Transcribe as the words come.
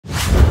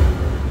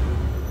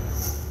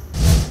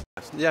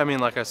Yeah, I mean,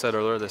 like I said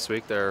earlier this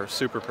week, they're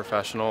super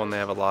professional and they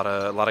have a lot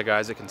of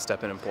guys that can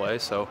step in and play.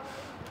 So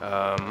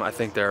I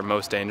think they're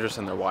most dangerous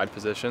in their wide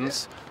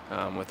positions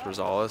with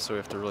Rosales. So we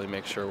have to really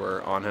make sure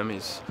we're on him.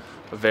 He's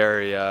a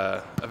very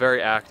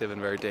active and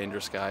very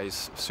dangerous guy.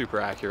 He's super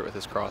accurate with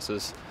his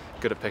crosses,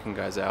 good at picking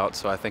guys out.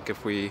 So I think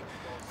if we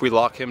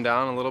lock him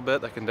down a little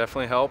bit, that can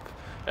definitely help.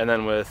 And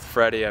then with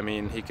Freddie, I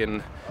mean, he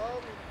can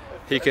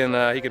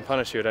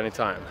punish you at any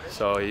time.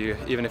 So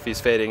even if he's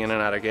fading in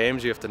and out of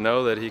games, you have to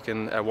know that he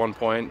can at one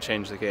point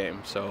change the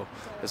game. So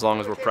as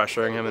long as we're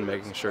pressuring him and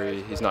making sure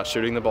he's not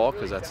shooting the ball,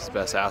 because that's his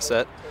best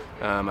asset,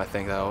 I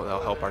think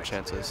that'll help our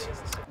chances.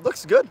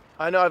 Looks good.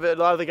 I know a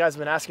lot of the guys have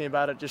been asking me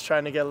about it, just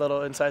trying to get a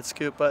little inside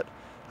scoop, but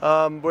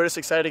we're just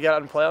excited to get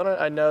out and play on it.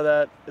 I know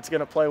that it's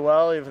going to play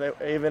well,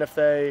 even if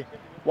they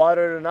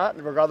water it or not,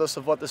 regardless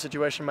of what the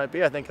situation might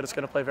be. I think it's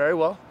going to play very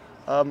well.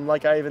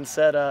 Like I even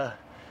said,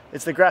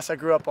 it's the grass I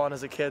grew up on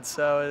as a kid,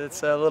 so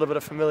it's a little bit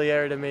of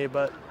familiarity to me,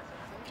 but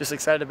just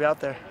excited to be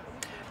out there.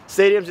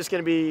 Stadium's just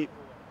going to be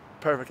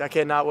perfect. I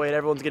cannot wait.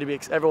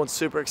 Everyone's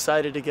super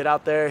excited to get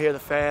out there, hear the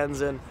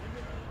fans, and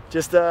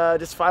just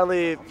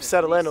finally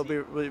settle in. It'll be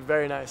really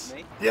very nice.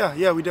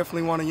 Yeah, we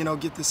definitely want to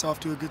get this off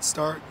to a good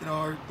start.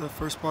 The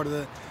first part of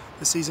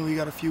the season we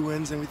got a few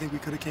wins, and we think we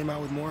could have came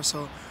out with more.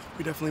 So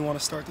we definitely want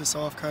to start this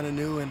off kind of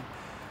new. And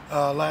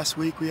last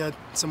week we had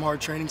some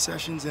hard training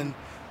sessions, and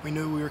we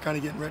knew we were kind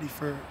of getting ready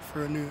for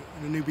a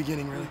new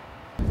beginning, really.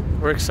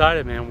 We're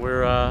excited, man.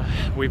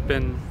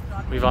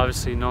 We've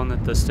obviously known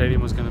that the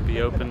stadium was going to be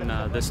open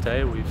this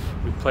day. We've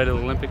played at the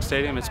Olympic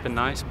Stadium. It's been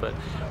nice, but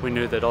we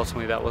knew that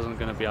ultimately that wasn't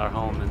going to be our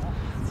home.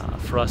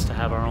 And for us to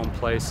have our own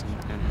place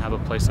and have a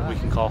place that we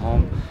can call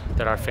home,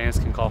 that our fans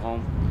can call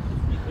home,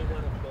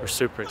 we're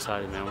super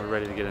excited, man. We're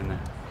ready to get in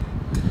there.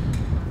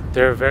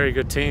 They're a very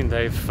good team.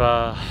 They've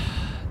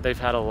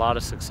had a lot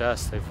of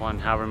success. They've won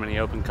however many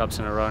Open Cups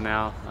in a row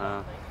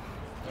now.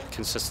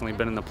 Consistently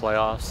been in the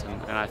playoffs,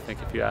 and I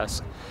think if you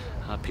ask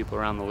people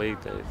around the league,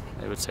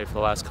 they would say for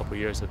the last couple of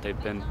years that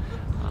they've been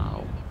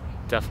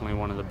definitely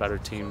one of the better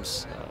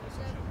teams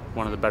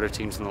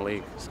in the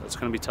league. So it's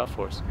going to be tough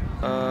for us.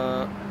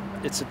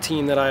 It's a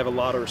team that I have a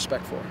lot of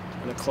respect for,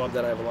 and a club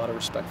that I have a lot of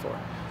respect for.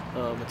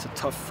 It's a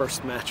tough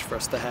first match for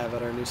us to have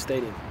at our new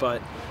stadium,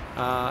 but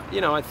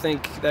I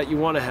think that you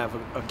want to have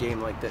a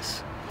game like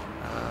this.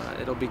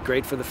 It'll be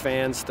great for the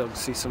fans. They'll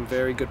see some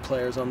very good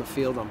players on the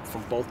field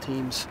from both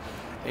teams,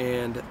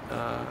 and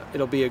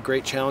it'll be a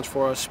great challenge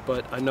for us,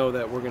 but I know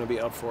that we're going to be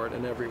up for it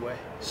in every way.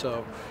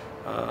 So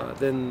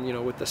then,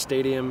 with the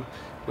stadium,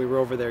 we were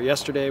over there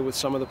yesterday with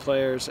some of the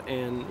players,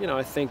 and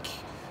I think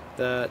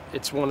that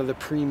it's one of the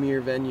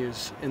premier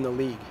venues in the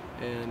league,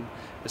 and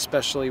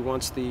especially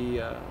once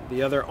the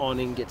other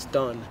awning gets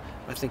done,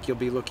 I think you'll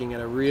be looking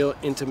at a real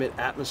intimate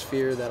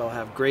atmosphere that'll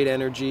have great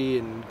energy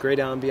and great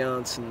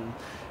ambiance,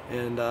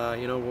 and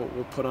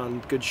we'll put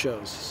on good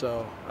shows.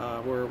 So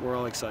we're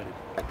all excited.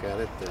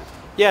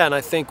 Yeah, and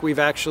I think we've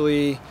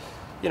actually,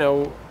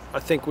 I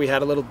think we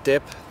had a little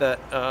dip that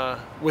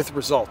with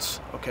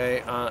results,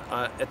 okay,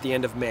 at the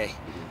end of May,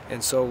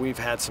 and so we've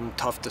had some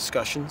tough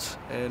discussions,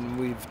 and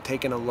we've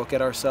taken a look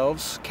at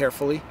ourselves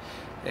carefully,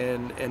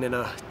 and in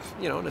a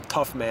in a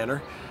tough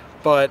manner,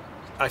 but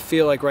I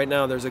feel like right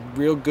now there's a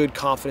real good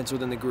confidence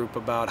within the group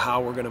about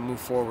how we're going to move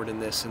forward in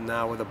this, and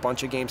now with a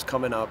bunch of games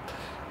coming up,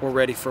 we're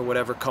ready for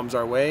whatever comes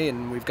our way,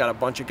 and we've got a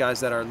bunch of guys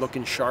that are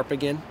looking sharp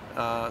again.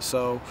 I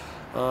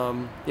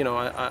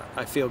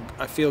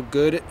feel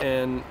good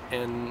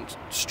and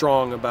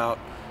strong about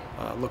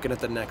looking at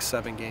the next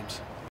 7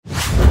 games.